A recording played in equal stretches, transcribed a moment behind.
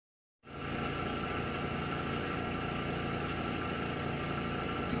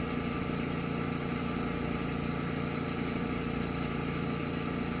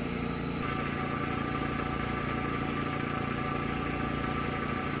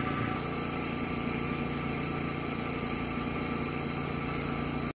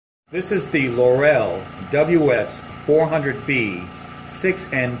This is the Laurell WS 400B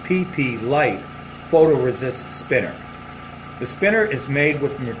 6NPP LITE photoresist spinner. The spinner is made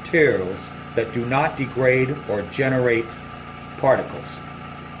with materials that do not degrade or generate particles.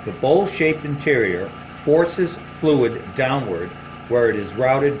 The bowl-shaped interior forces fluid downward where it is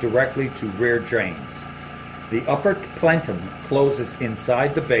routed directly to rear drains. The upper plenum closes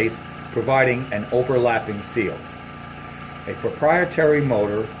inside the base, providing an overlapping seal. A proprietary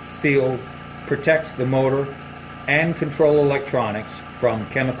motor seal protects the motor and control electronics from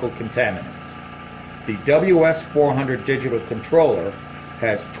chemical contaminants. The WS400 digital controller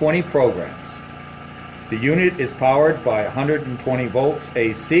has 20 programs. The unit is powered by 120 volts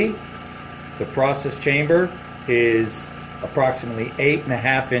AC. The process chamber is approximately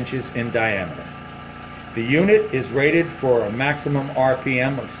 8.5 inches in diameter. The unit is rated for a maximum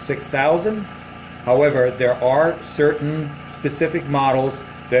RPM of 6,000. However, there are certain specific models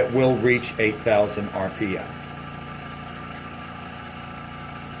that will reach 8,000 RPM.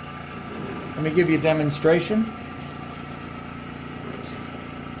 Let me give you a demonstration.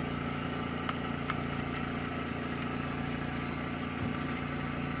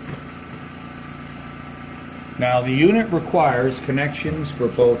 Now, the unit requires connections for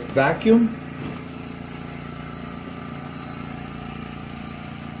both vacuum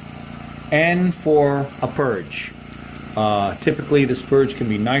and for a purge. Typically this purge can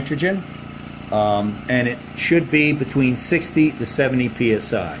be nitrogen, and it should be between 60 to 70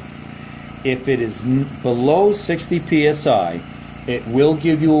 psi. If it is below 60 psi, it will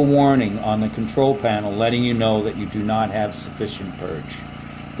give you a warning on the control panel letting you know that you do not have sufficient purge.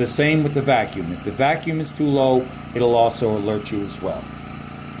 The same with the vacuum. If the vacuum is too low, it'll also alert you as well.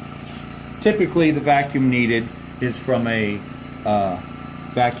 Typically the vacuum needed is from a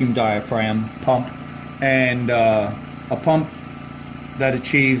vacuum diaphragm pump, and a pump that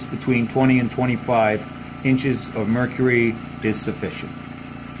achieves between 20 and 25 inches of mercury is sufficient.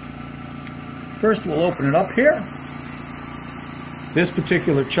 First, we'll open it up here. This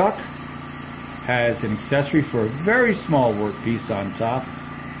particular chuck has an accessory for a very small workpiece on top,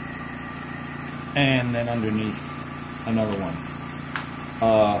 and then underneath another one.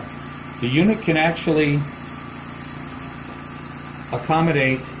 The unit can actually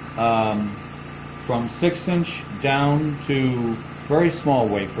accommodate from 6-inch down to very small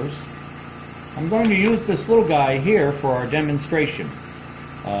wafers. I'm going to use this little guy here for our demonstration.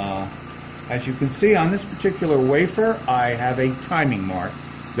 As you can see on this particular wafer, I have a timing mark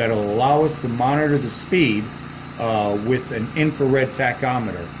that will allow us to monitor the speed with an infrared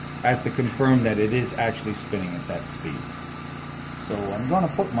tachometer as to confirm that it is actually spinning at that speed. So I'm going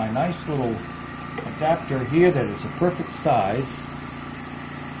to put my nice little adapter here that is a perfect size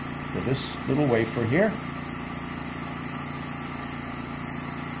for this little wafer here.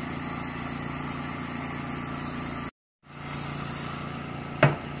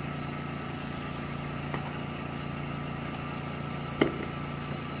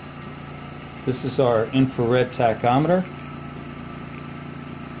 This is our infrared tachometer.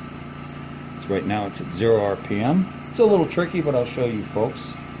 Right now it's at 0 RPM. It's a little tricky, but I'll show you folks.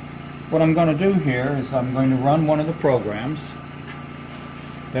 What I'm going to do here is I'm going to run one of the programs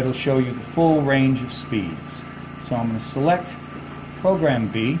that'll show you the full range of speeds. So I'm going to select program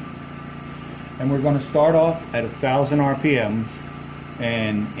B, and we're going to start off at 1,000 RPMs,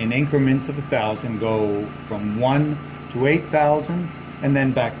 and in increments of 1,000 go from 1 to 8,000 and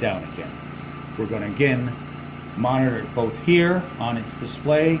then back down again. We're going to again monitor it both here on its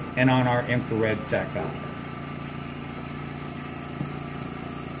display and on our infrared tachometer.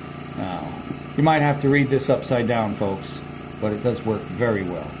 Now, you might have to read this upside down, folks, but it does work very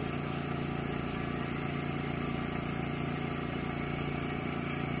well.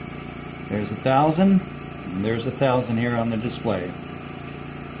 There's 1,000, and there's 1,000 here on the display.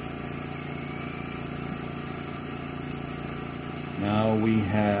 Now we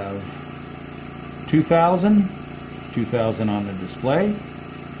have 2,000, 2,000 on the display,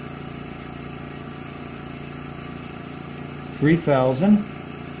 3,000,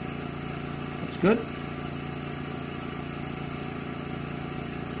 that's good,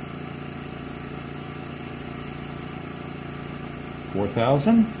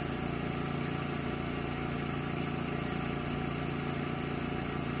 4,000,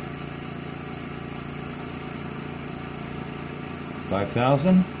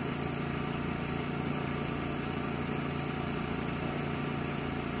 5,000,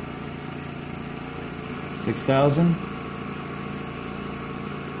 6,000, 7,000,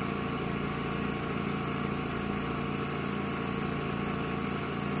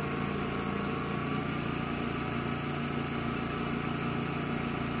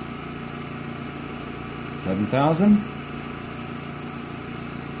 7,000.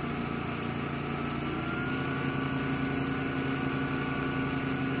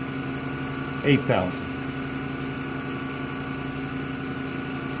 8,000.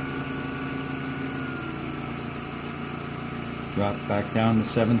 Drop back down to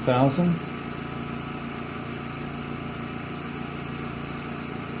 7,000.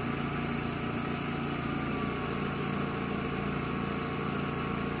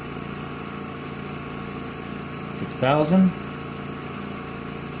 6,000.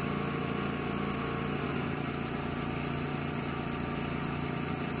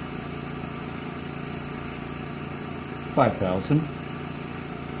 5,000.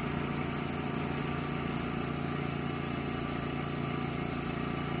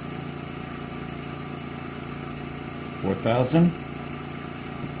 4,000.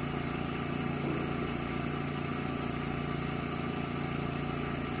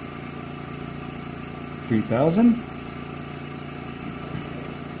 3,000.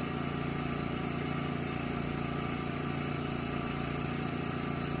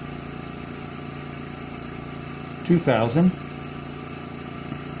 2,000.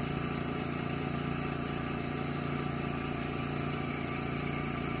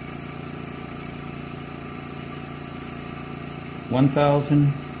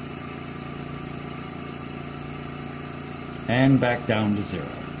 1,000. And back down to 0.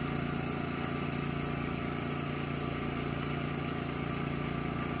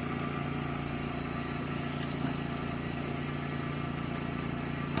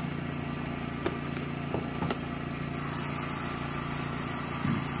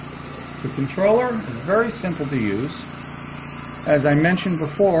 The controller is very simple to use. As I mentioned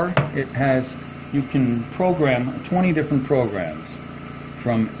before, you can program 20 different programs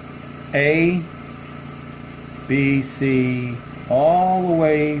from A, B, C, all the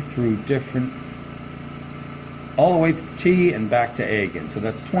way through all the way to T and back to A again. So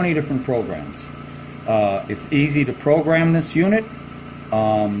that's 20 different programs. It's easy to program this unit.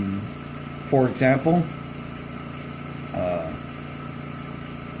 For example,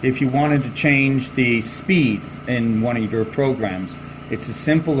 if you wanted to change the speed in one of your programs, it's as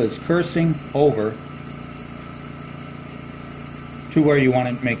simple as cursing over to where you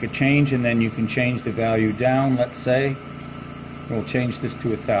want to make a change, and then you can change the value down. Let's say we'll change this to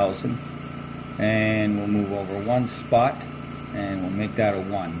 1,000, and we'll move over one spot, and we'll make that a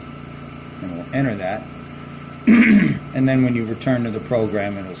 1, and we'll enter that. And then when you return to the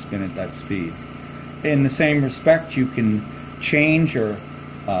program, it'll spin at that speed. In the same respect, you can change or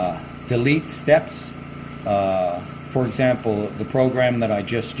delete steps. For example, the program that I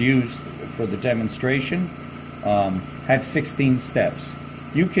just used for the demonstration had 16 steps.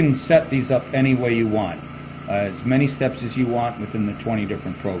 You can set these up any way you want, as many steps as you want within the 20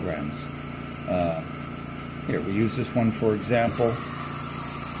 different programs. Here, we use this one for example.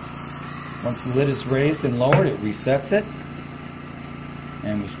 Once the lid is raised and lowered, it resets it,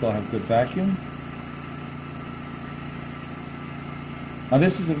 and we still have good vacuum. Now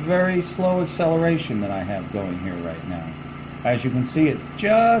this is a very slow acceleration that I have going here right now. As you can see, it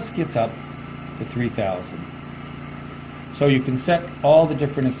just gets up to 3,000. So you can set all the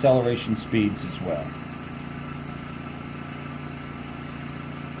different acceleration speeds as well.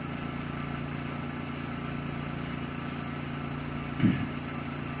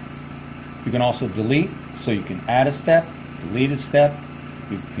 You can also delete, so you can add a step, delete a step.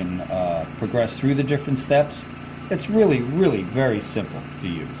 You can progress through the different steps. It's really, really very simple to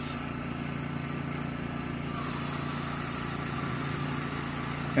use.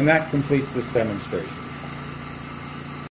 And that completes this demonstration.